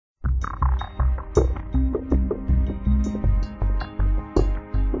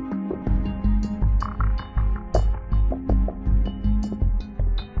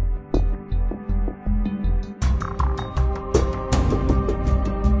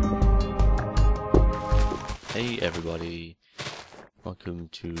Hey everybody, welcome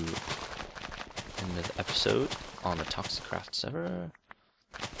to another episode on the Toxicraft server.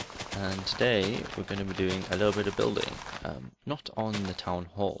 And today we're going to be doing a little bit of building, not on the town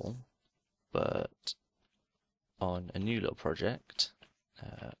hall, but on a new little project,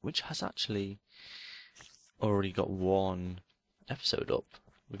 which has actually already got one episode up.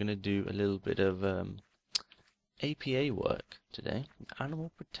 We're going to do a little bit of APA work today,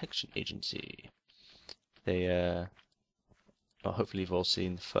 Animal Protection Agency. They, well, hopefully you've all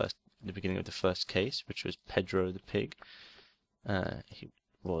seen the beginning of the first case, which was Pedro the pig. He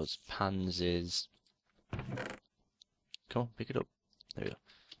was Panz's. Come on, pick it up. There we go.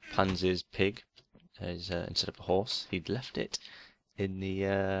 Panz's pig. Instead of a horse, he'd left it in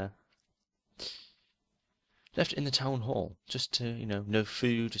the town hall, just to, no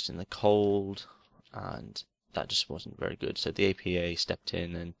food, just in the cold, and that just wasn't very good. So the APA stepped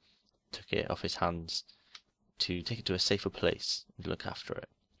in and took it off his hands to take it to a safer place and look after it.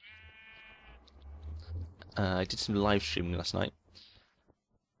 I did some live streaming last night,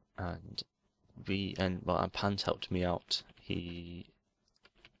 and Pans helped me out. He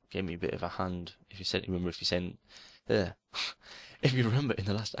gave me a bit of a hand. If you remember in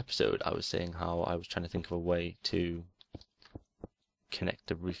the last episode, I was saying how I was trying to think of a way to connect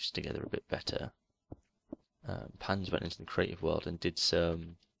the roofs together a bit better. Pans went into the creative world and did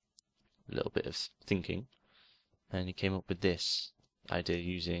some little bit of thinking, and he came up with this idea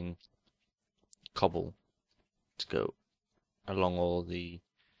using cobble to go along all the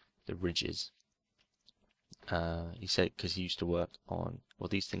ridges. He said because he used to work on, well,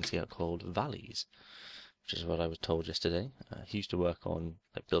 these things here are called valleys, which is what I was told yesterday. He used to work on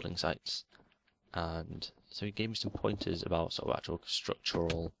like building sites, and so he gave me some pointers about sort of actual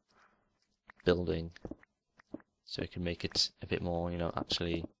structural building, so he can make it a bit more,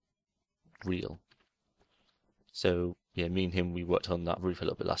 actually real. So yeah, me and him, we worked on that roof a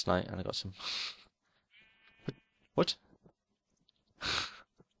little bit last night, and I got some. What?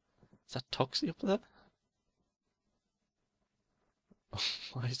 Is that Toxie up there?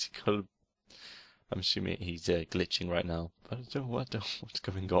 Why is he called? I'm assuming he's glitching right now, but I don't know what's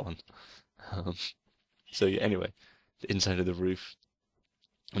going on. So yeah, anyway, the inside of the roof.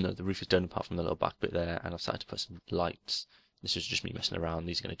 No, the roof is done apart from the little back bit there, and I've started to put some lights. This was just me messing around.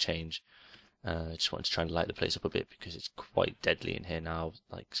 These are going to change. Just wanted to try and light the place up a bit because it's quite deadly in here now.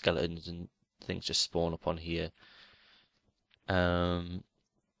 Like skeletons and things just spawn up on here. But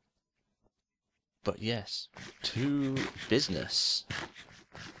yes, to business.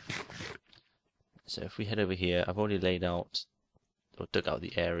 So if we head over here, I've already laid out or dug out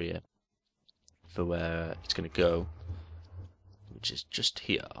the area for where it's going to go, which is just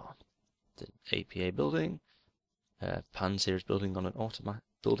here. The APA building. Pans here is building an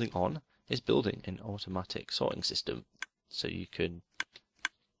automatic sorting system, so you can.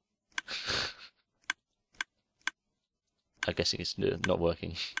 I'm guessing it's not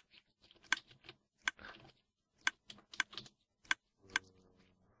working.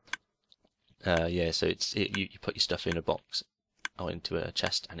 Yeah, so you put your stuff in a box or into a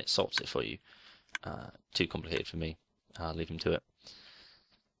chest, and it sorts it for you. Too complicated for me. I'll leave him to it.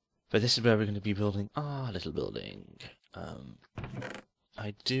 But this is where we're going to be building our little building.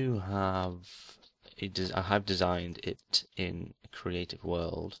 I have designed it in a creative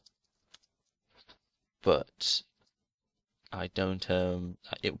world, but I don't.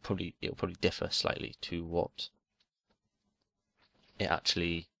 It'll probably differ slightly to what it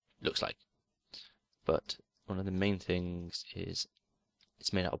actually looks like. But one of the main things is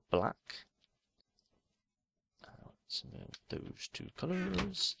it's made out of black. Let's move those two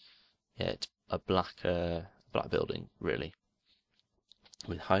colours. Yeah, it's a black building really,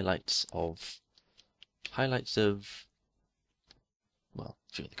 with highlights of well,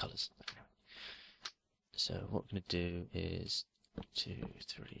 a few of the colours. So what we're going to do is 2,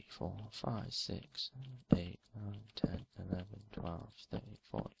 3, 4, 5, 6, 7, 8, 9, 10, 11, 12, 13,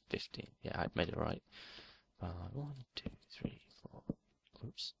 14, 15. Yeah, I'd made it right. 1, 2, 3, 4.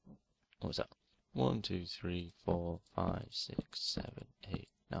 Oops. What was that? 1, 2, 3, 4, 5, 6, 7, 8,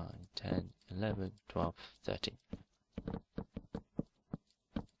 9, 10, 11, 12, 13.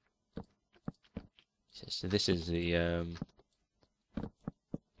 So this is the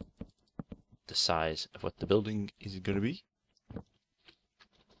size of what the building is going to be.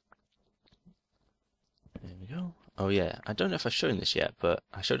 There we go. Oh yeah, I don't know if I've shown this yet, but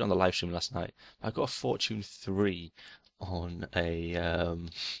I showed it on the live stream last night. I got a Fortune 3 on an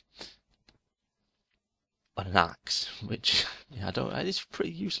axe, which yeah, it's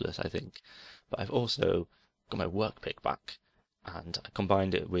pretty useless, I think. But I've also got my work pick back, and I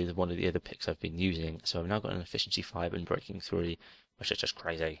combined it with one of the other picks I've been using, so I've now got an efficiency 5 and breaking 3, which is just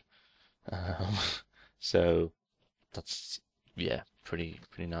crazy. Um, so that's, yeah, pretty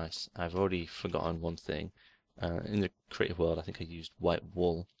nice. I've already forgotten one thing. In the creative world, I think I used white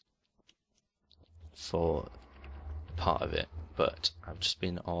wool for part of it, but I've just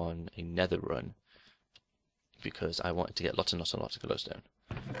been on a nether run because I wanted to get lots and lots and lots of glowstone.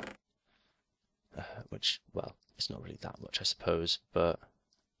 Which, well, it's not really that much, I suppose, but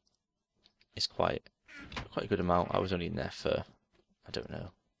it's quite a good amount. I was only in there for, I don't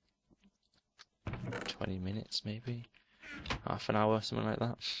know, 20 minutes maybe, half an hour, something like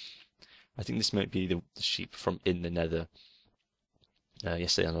that. I think this might be the sheep from in the nether.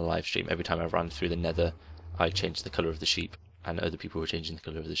 Yesterday on the live stream, every time I ran through the nether, I changed the colour of the sheep, and other people were changing the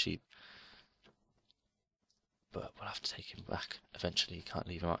colour of the sheep. But we'll have to take him back eventually. You can't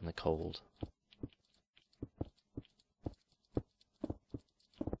leave him out in the cold.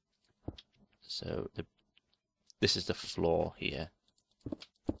 So this is the floor here.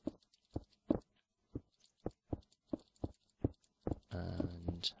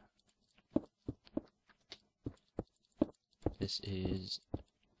 And this is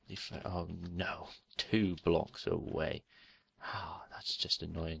the, oh no, 2 blocks away. Ah, that's just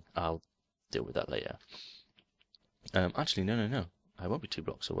annoying. I'll deal with that later. Actually, no. I won't be 2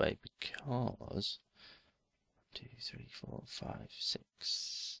 blocks away because 2, 3, 4, 5,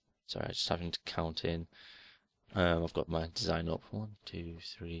 6. Sorry, I'm just having to count in. I've got my design up. 1, 2,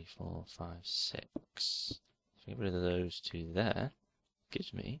 3, 4, 5, 6. Get rid of those 2 there.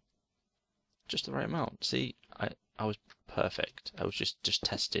 Gives me just the right amount. See, I was perfect. I was just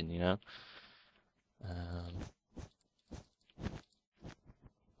testing, you know.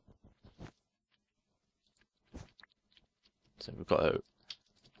 So we've got to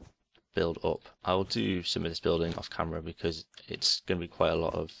build up. I'll do some of this building off camera because it's going to be quite a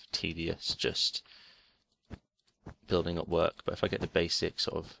lot of tedious just building up work. But if I get the basic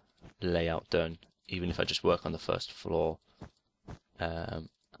sort of layout done, even if I just work on the first floor, then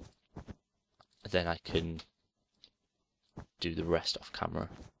I can do the rest off camera,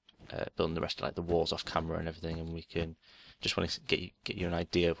 building the rest of like the walls off camera and everything, and we can just want to get you an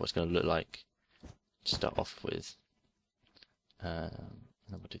idea of what's going to look like to start off with. And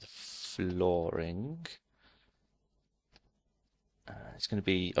then we'll do the flooring. It's going to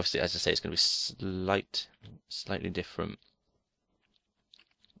be, obviously, as I say, it's going to be slightly different.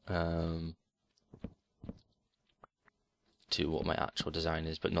 To what my actual design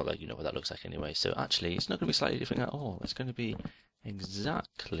is, but not that you know what that looks like anyway. So actually, it's not going to be slightly different at all. It's going to be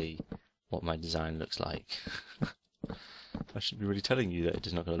exactly what my design looks like. I should be really telling you that it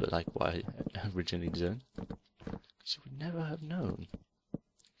is not going to look like what I originally designed, because you would never have known.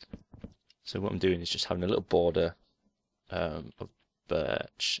 So what I'm doing is just having a little border of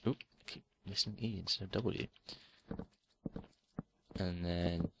birch. Oop, I keep missing E instead of W. And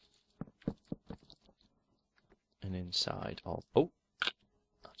then an inside of oak.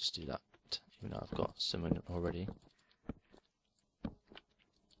 I'll just do that, even though I've got some in already.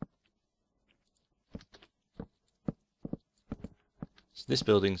 So this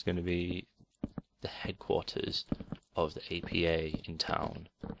building is going to be the headquarters of the APA in town.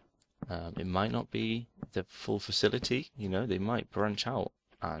 It might not be the full facility, you know, they might branch out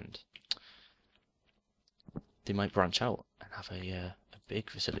and have a big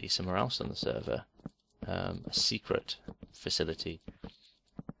facility somewhere else on the server, a secret facility.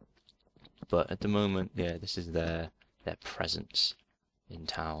 But at the moment, yeah, this is their presence in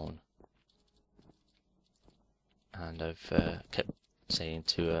town. And I've kept saying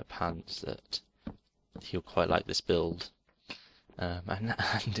to Pants that he'll quite like this build. And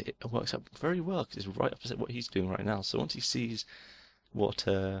it works out very well because it's right opposite what he's doing right now. So once he sees what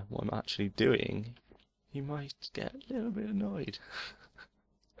I'm actually doing, he might get a little bit annoyed.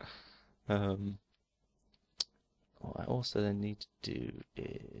 What I also then need to do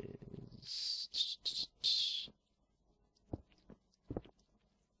is,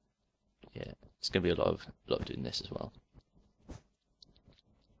 yeah, it's going to be a lot of doing this as well.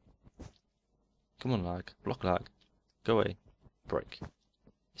 Come on, lag, block lag, go away. Break.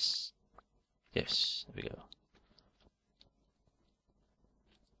 Yes, there we go.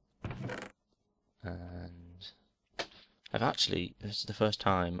 And I've actually, this is the first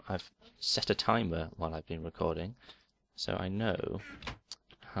time I've set a timer while I've been recording, so I know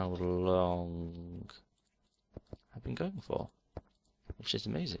how long I've been going for, which is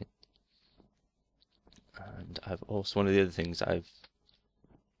amazing. And I've also, one of the other things I've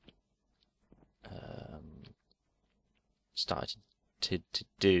started to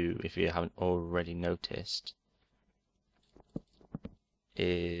do, if you haven't already noticed,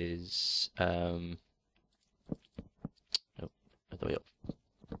 is oh, other way up,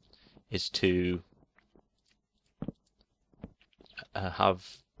 is to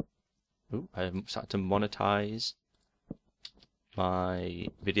have. Ooh, I'm starting to monetize my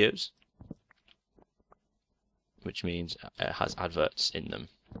videos, which means it has adverts in them.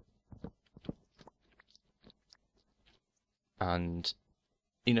 And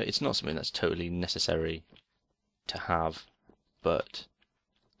you know, it's not something that's totally necessary to have, but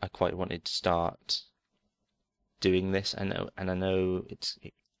I quite wanted to start doing this. I know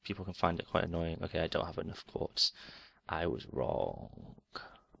people can find it quite annoying. Okay, I don't have enough quartz. I was wrong.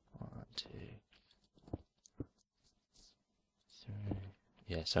 1, 2, 3.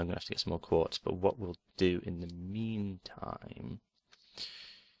 Yeah, so I'm gonna have to get some more quartz. But what we'll do in the meantime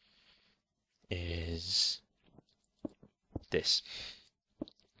is this,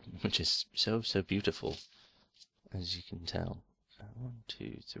 which is so beautiful, as you can tell. 1,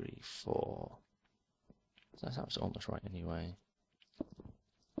 2, 3, 4. That was almost right anyway.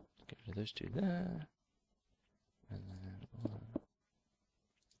 Get rid of those two there. And then 1,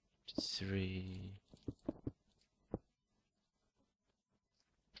 2, 3.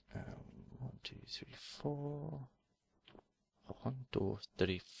 1, 2, 3, 4. 1, 2,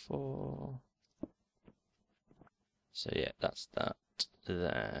 3, 4. So yeah, that's that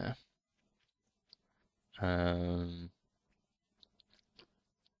there. And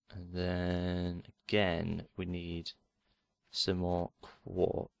then again, we need some more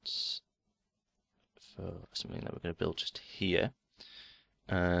quartz for something that we're going to build just here,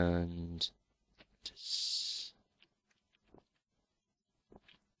 and just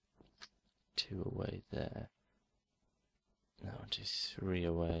 2 away there. No, 1, 2, 3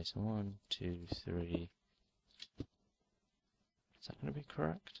 away. So 1, 2, 3. Is that going to be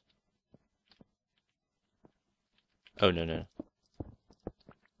correct? Oh no.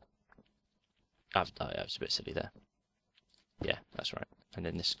 I was a bit silly there. Yeah, that's right. And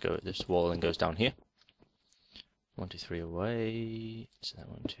then this wall then goes down here. 1, 2, 3 away. So that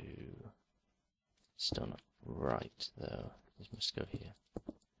 1, 2. Still not right though. This must go here.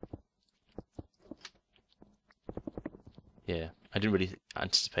 Yeah, I didn't really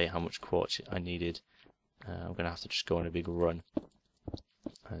anticipate how much quartz I needed. I'm gonna have to just go on a big run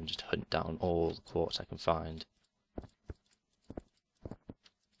and just hunt down all the quartz I can find.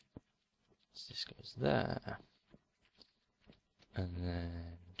 So this goes there, and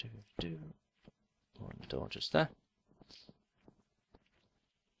then one door just there.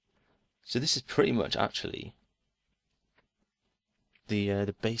 So this is pretty much actually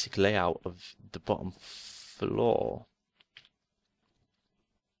the basic layout of the bottom floor.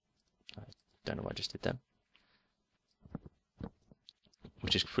 I don't know what I just did then.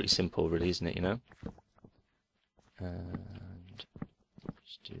 Which is pretty simple, really, isn't it? You know. And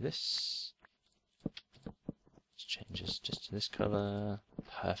just do this. Just changes just to this color.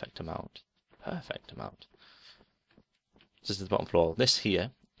 Perfect amount. Perfect amount. This is the bottom floor. This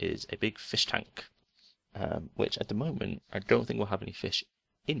here is a big fish tank, which at the moment I don't think we'll have any fish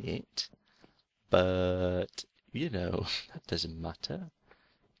in it, but you know, that doesn't matter.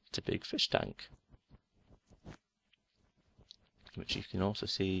 It's a big fish tank, which you can also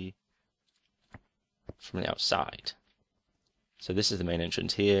see from the outside. So this is the main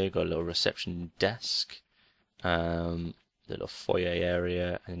entrance here. Got a little reception desk, little foyer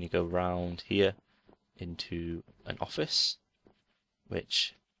area, and then you go round here into an office,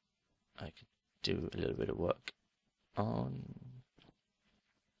 which I could do a little bit of work on.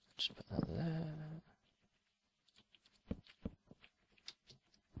 Just put that there.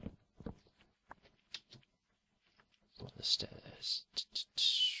 The stairs.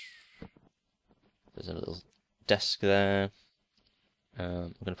 There's a little desk there.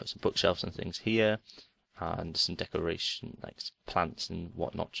 I'm going to put some bookshelves and things here, and some decoration like plants and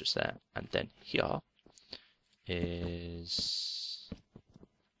whatnot just there. And then here is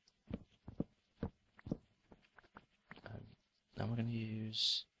now we're going to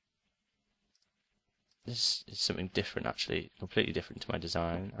use this. Is something different, actually, completely different to my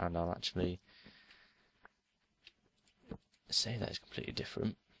design, and I'll actually say that is completely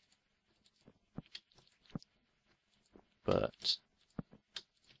different, but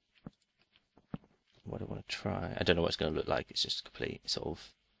what I want to try, I don't know what it's going to look like. It's just a complete sort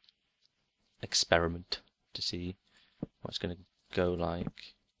of experiment to see what it's going to go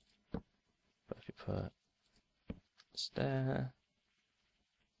like. But if you put this there,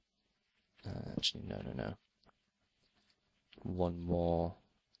 actually no, one more,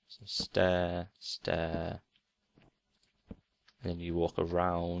 so stair, and then you walk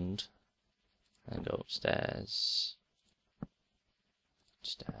around and go upstairs.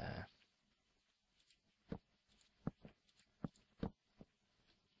 just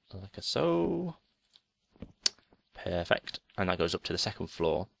like so. Perfect. And that goes up to the second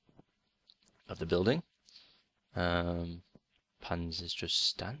floor of the building. Pans is just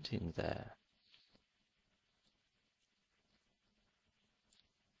standing there.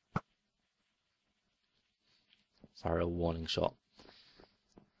 Fire a warning shot.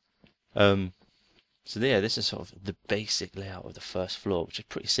 So yeah, this is sort of the basic layout of the first floor, which is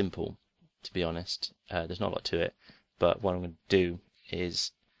pretty simple, to be honest. There's not a lot to it, but what I'm going to do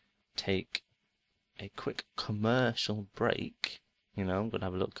is take a quick commercial break. You know, I'm going to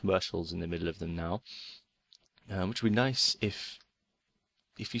have a little commercials in the middle of them now, which would be nice if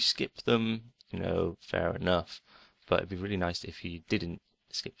you skip them. You know, fair enough, but it'd be really nice if you didn't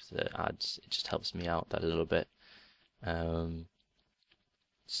skip the ads. It just helps me out that a little bit.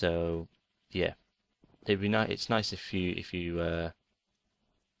 So yeah, it'd be nice. It's nice if you'd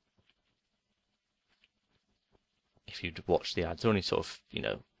watch the ads. They're only sort of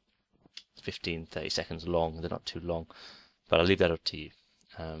 15-30 seconds long. They're not too long, but I'll leave that up to you.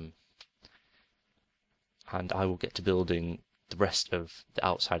 And I will get to building the rest of the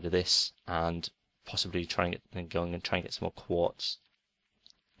outside of this, and possibly try and get some more quartz,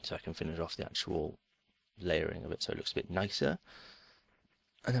 so I can finish off the actual layering of it, so it looks a bit nicer.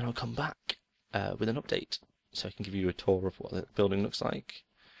 And then I'll come back with an update, so I can give you a tour of what the building looks like.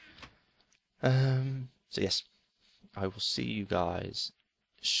 So yes, I will see you guys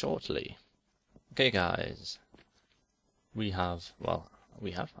shortly. Okay guys, I have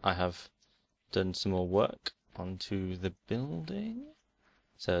done some more work onto the building.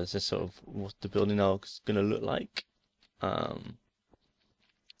 So this is sort of what the building is going to look like. I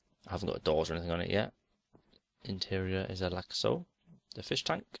haven't got doors or anything on it yet. Interior is like so. The fish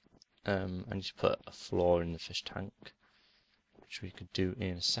tank. I need to put a floor in the fish tank, which we could do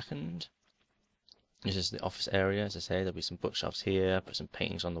in a second. This is the office area, as I say. There'll be some bookshelves here. Put some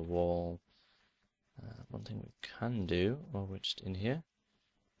paintings on the wall. One thing we can do while we're just in here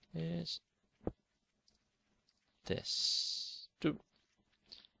is this.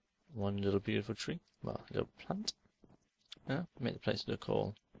 One little beautiful tree. Well, a little plant. Yeah, make the place look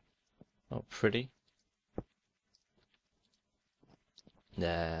all pretty.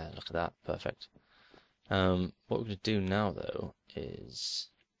 There, look at that, perfect. What we're going to do now, though, is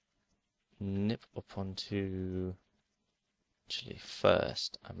nip up onto. Actually,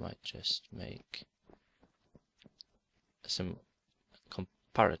 first, I might just make some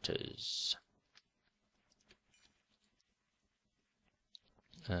comparators.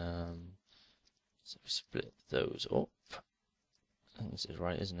 So we split those up. I think this is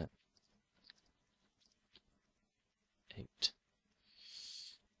right, isn't it? 8.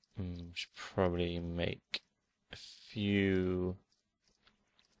 Should probably make a few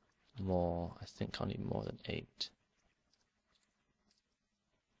more. I think I'll need more than 8.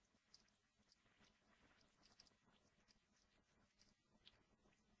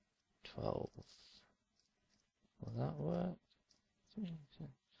 Will that work?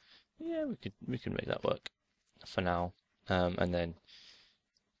 Yeah, we could make that work for now, and then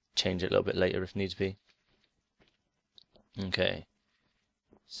change it a little bit later if needs be. Okay,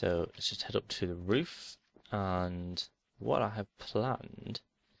 so let's just head up to the roof, and what I have planned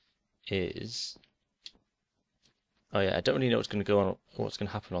is, oh yeah, I don't really know what's going to go on, what's going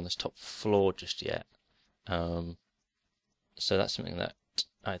to happen on this top floor just yet. So that's something that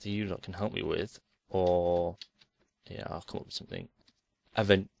either you lot can help me with, or yeah, I'll come up with something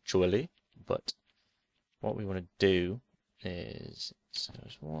eventually. But what we want to do is, so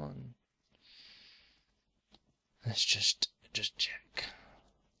there's one. Let's just check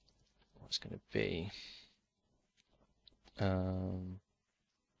what's going to be. 1,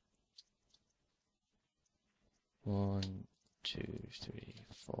 2, 3,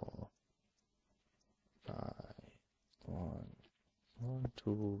 4, 5. 1,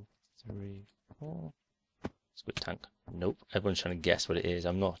 2, 3, 4. Squid tank. Nope. Everyone's trying to guess what it is.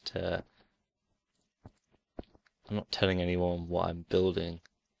 I'm not telling anyone what I'm building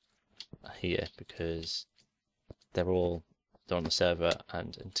here, because they're on the server,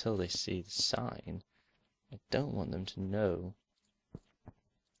 and until they see the sign, I don't want them to know.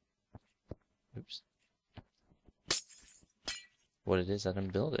 Oops. What it is that I'm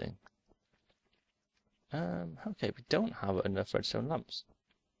building. Okay, we don't have enough redstone lamps.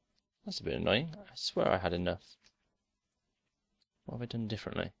 That's a bit annoying. I swear I had enough. What have I done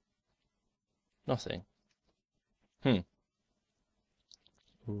differently? Nothing.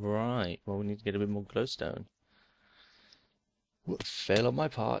 Right, well, we need to get a bit more glowstone. Fail on my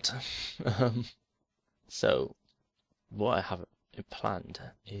part. So, what I have planned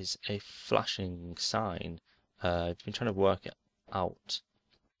is a flashing sign. I've been trying to work out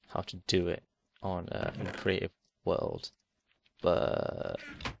how to do it on in a creative world, but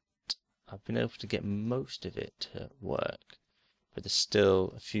I've been able to get most of it to work. But there's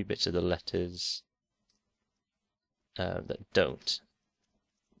still a few bits of the letters that don't,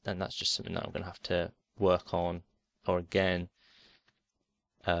 and that's just something that I'm going to have to work on. Or again,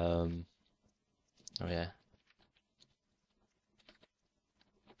 oh yeah.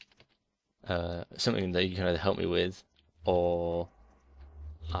 Something that you can either help me with, or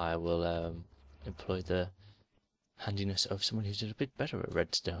I will employ the handiness of someone who's a bit better at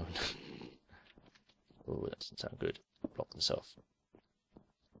redstone. Oh, that doesn't sound good. Block this off.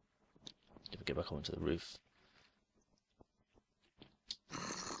 If we get back onto the roof.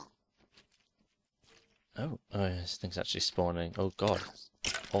 Oh, yes, things actually spawning. Oh god,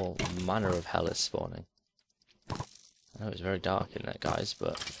 all manner of hell is spawning. I know it's very dark in there, guys,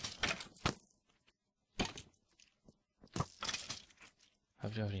 but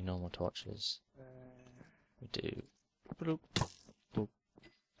have you have any normal torches? We do. Bloop. Boop.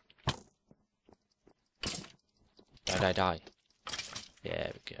 Die, die, die.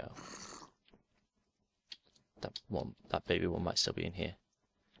 There we go. That baby one might still be in here.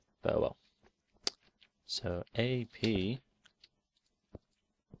 But oh well. So AP is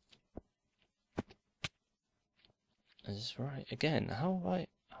this right? Again, how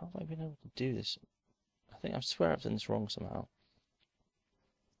have I been able to do this? I swear I've done this wrong somehow.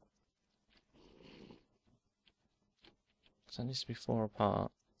 Because that needs to be 4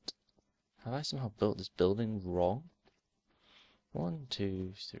 apart. Have I somehow built this building wrong? 1,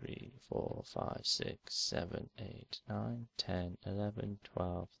 2, 3, 4, 5, 6, 7, 8, 9, 10, 11,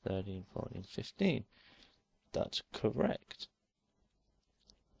 12, 13, 14, 15. That's correct.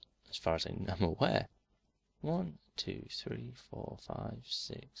 As far as I'm aware. 1, 2, 3, 4, 5,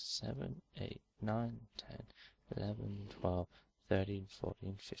 6, 7, 8, 9, 10, 11, 12, 13,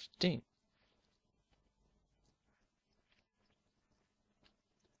 14, 15.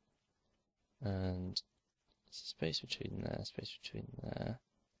 And space between there, space between there.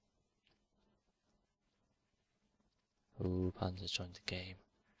 Ooh, Panda's joined the game.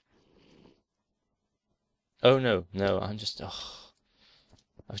 Oh no, I'm just, I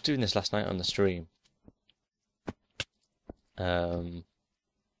was doing this last night on the stream. Where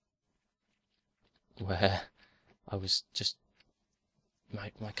I was just,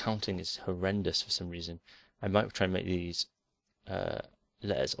 my counting is horrendous for some reason. I might try and make these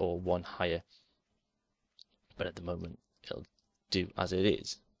letters all one higher, but at the moment it'll do as it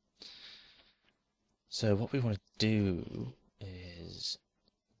is. So what we want to do is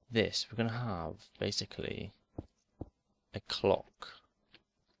this. We're going to have basically a clock.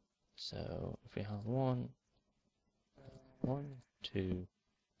 So if we have 1, 2,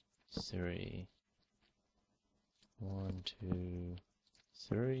 3, 1, 2,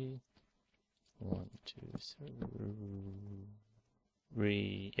 3, 1, 2,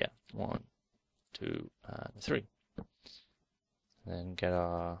 3, yeah, 1, 2, and 3. And then get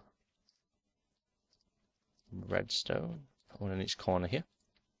our redstone, one in each corner here.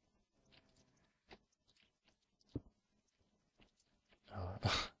 Oh,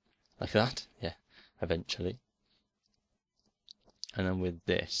 like that, yeah, eventually. And then with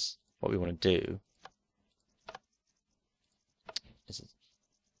this, what we want to do is,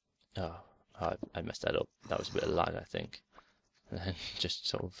 I messed that up. That was a bit of lag, I think. And then just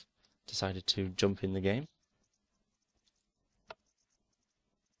sort of decided to jump in the game.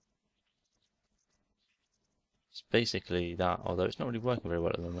 It's basically that, although it's not really working very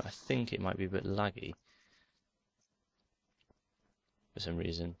well at the moment. I think it might be a bit laggy for some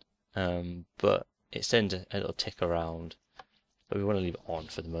reason. But it sends a little tick around. But we want to leave it on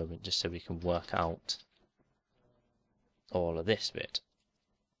for the moment, just so we can work out all of this bit.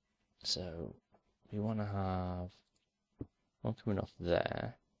 So we want to have one coming off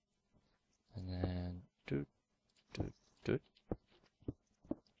there, and then take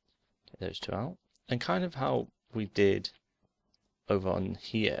those two out, and kind of how we did over on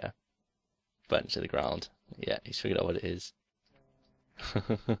here, burnt to the ground. Yeah, he's figured out what it is.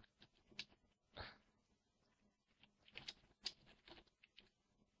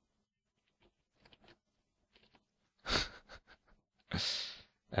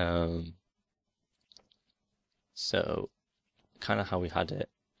 So kind of how we had it,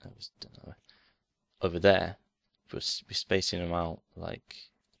 over there, we're spacing them out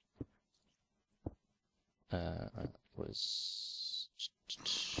like was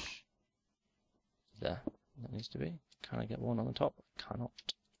there. That needs to be. Can I get one on the top? Cannot.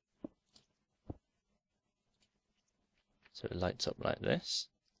 So it lights up like this.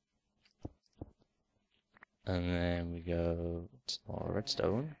 And then we go to more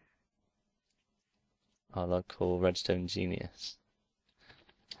redstone. Our local redstone genius.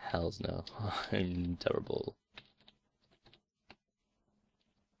 Hells no, I'm terrible.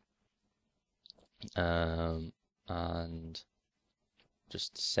 And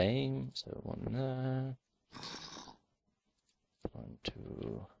just the same, so one there, 1,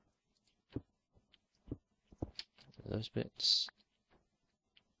 2, those bits,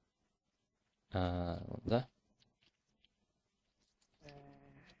 one there.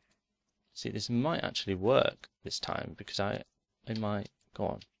 See, this might actually work this time because in my, go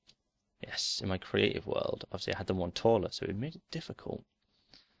on, yes, in my creative world, obviously I had them one taller, so it made it difficult.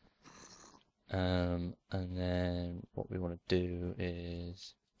 And then what we want to do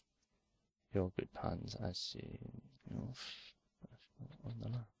is your grid pans as seen.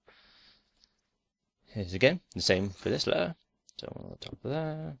 Here's again the same for this layer. So on the top of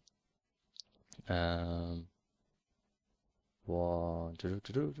there.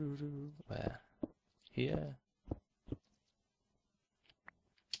 Where? Here.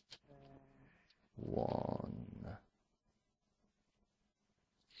 One.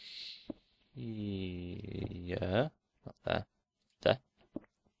 Here. Not there. There.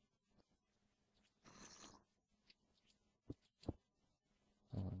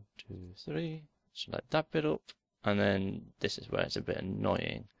 One, two, three. So light that bit up. And then this is where it's a bit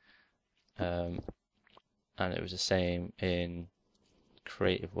annoying. And it was the same in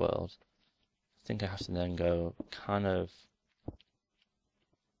creative world. I think I have to then go kind of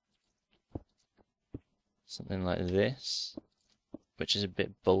something like this, which is a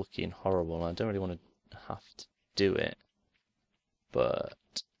bit bulky and horrible, and I don't really want to have to do it,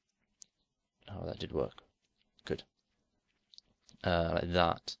 but oh, that did work. Good. Like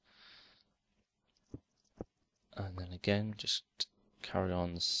that. And then again, just carry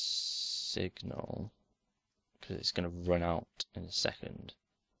on the signal, because it's going to run out in a second.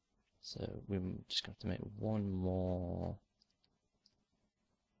 So we're just going to have to make one more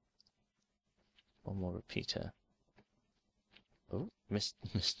repeater. Oh, missed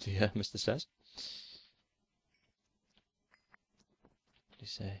the stairs. What did he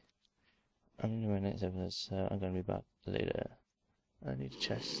say? I'm in the next episode, so I'm going to be back later. I need a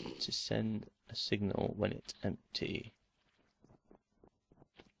chest to send a signal when it's empty.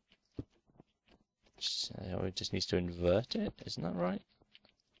 So it just needs to invert it, isn't that right?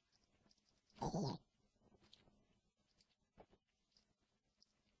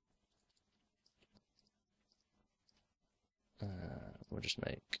 We'll just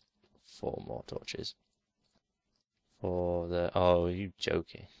make 4 more torches. For the... Oh, are you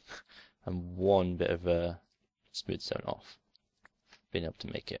joking? And 1 bit of a smooth stone off. Being able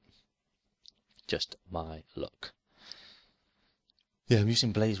to make it. Just my luck. Yeah, I'm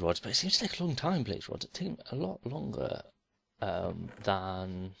using blaze rods, but it seems to take a long time, blaze rods. It takes a lot longer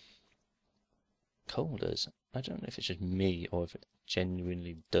than coal does. I don't know if it's just me or if it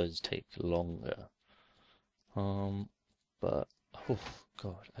genuinely does take longer. But oh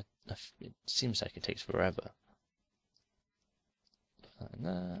god, it seems like it takes forever. And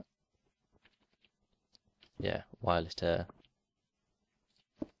that, yeah, while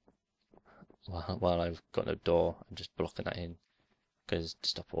I've got no door, I'm just blocking that in because to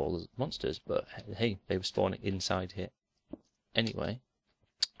stop all the monsters. But hey, they were spawning inside here anyway.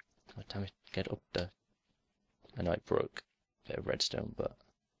 God damn it, get up there. I know I broke a bit of redstone, but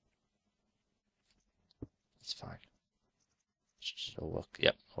it's fine. Should all work.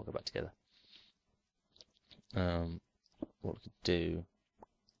 Yep, all go back together. What we could do,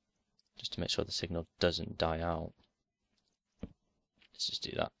 just to make sure the signal doesn't die out, let's just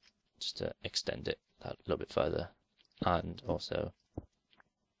do that, just to extend it that little bit further, and also,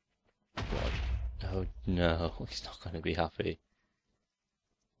 oh no, he's not going to be happy.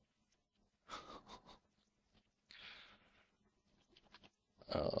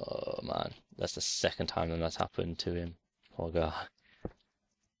 Oh man, that's the second time that that's happened to him. Poor guy.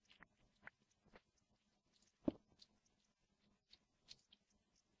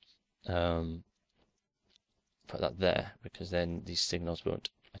 Put that there because then these signals won't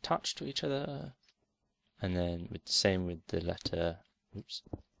attach to each other. And then with the same with the letter, oops.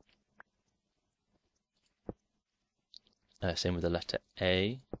 Same with the letter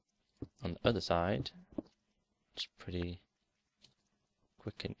A on the other side. It's pretty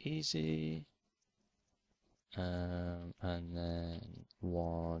quick and easy. And then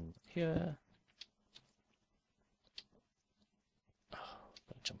 1 here. Oh,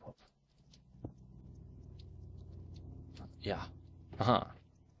 gotta jump up. Yeah. Aha.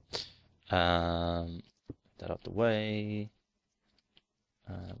 that out the way.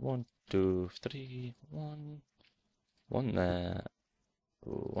 1, 2, 3, 1. One there.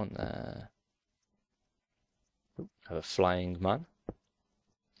 Ooh, one there. Ooh, have a flying man.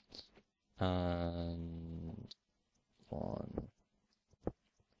 And one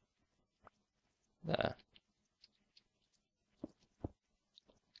there.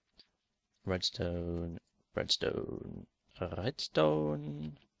 Redstone, redstone,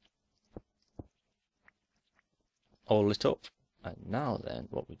 redstone. All lit up. And now then,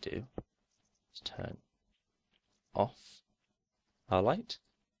 what we do is turn off our light.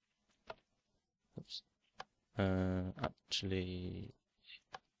 Oops. Actually,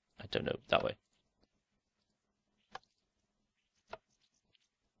 I don't know, that way.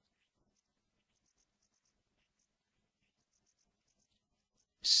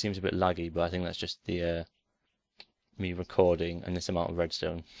 Seems a bit laggy, but I think that's just the me recording and this amount of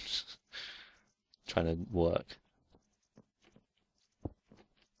redstone trying to work.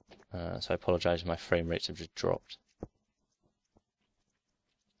 So I apologise if my frame rates have just dropped.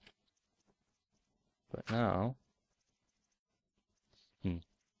 But now,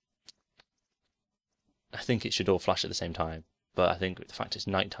 I think it should all flash at the same time. But I think the fact it's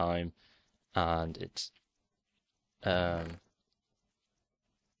night time and it's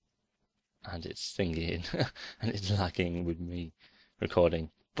thinking and it's lagging with me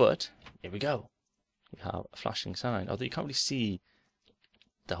recording. But here we go. We have a flashing sign. Although you can't really see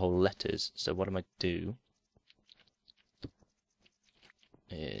the whole letters. So what I might do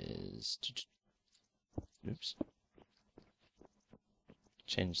is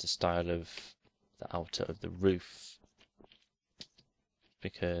change the style of the outer of the roof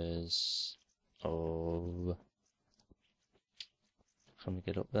because of, can we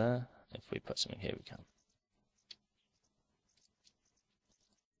get up there? If we put something here, we can.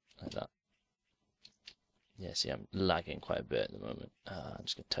 Like that. Yeah, see, I'm lagging quite a bit at the moment. I'm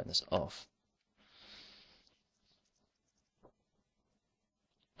just going to turn this off.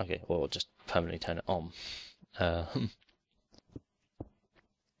 Okay, or just permanently turn it on.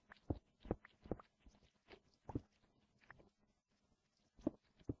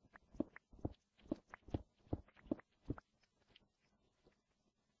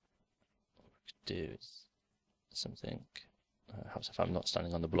 Do is something. Helps if I'm not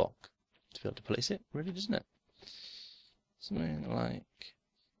standing on the block to be able to place it, really, doesn't it? Something like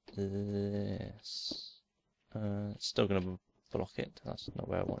this. It's still going to block it. That's not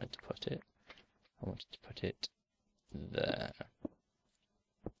where I wanted to put it. I wanted to put it there.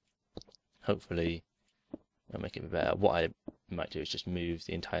 Hopefully, it'll make it better. What I might do is just move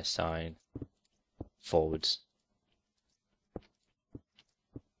the entire sign forwards.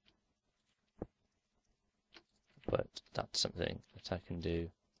 But that's something that I can do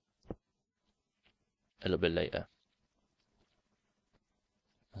a little bit later.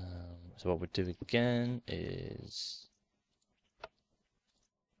 So what we'll do again is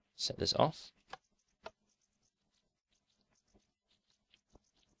set this off.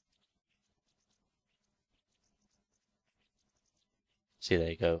 See, there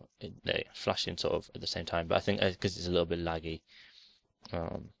you go. They're flashing sort of at the same time, but I think because it's a little bit laggy,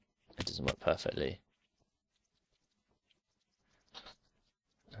 it doesn't work perfectly.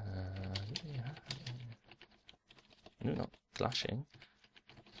 No, not flashing.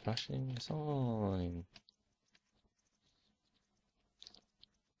 Flashing sign.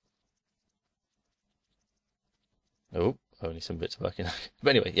 Oh, only some bits working. But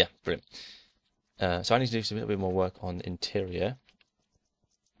anyway, yeah, brilliant. So I need to do a little bit more work on the interior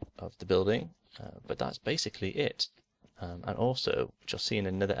of the building, but that's basically it. And also, which you'll see in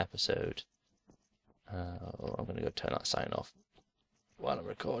another episode, I'm going to go turn that sign off while I'm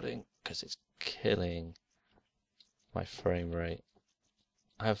recording because it's killing my frame rate.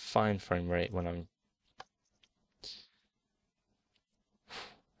 I have fine frame rate when I'm...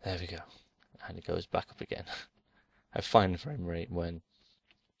 There we go. And it goes back up again. I have fine frame rate when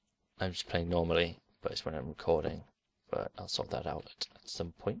I'm just playing normally, but it's when I'm recording. But I'll sort that out at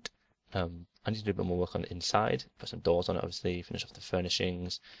some point. I need to do a bit more work on the inside. Put some doors on it, obviously. Finish off the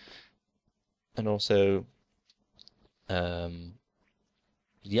furnishings. And also...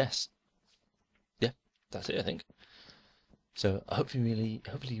 yes. Yeah, that's it, I think. So I hopefully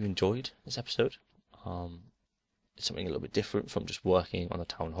you enjoyed this episode. It's something a little bit different from just working on the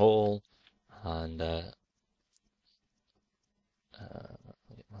town hall, and I'll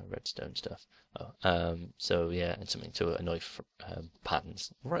get my redstone stuff. So yeah, and something to annoy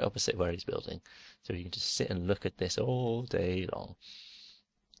patterns right opposite where he's building, so you can just sit and look at this all day long.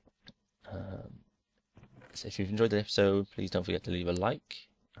 So if you've enjoyed the episode, please don't forget to leave a like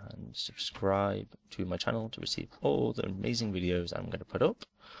and subscribe to my channel to receive all the amazing videos I'm going to put up.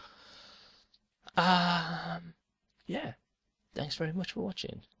 Yeah, thanks very much for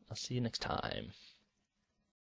watching. I'll see you next time.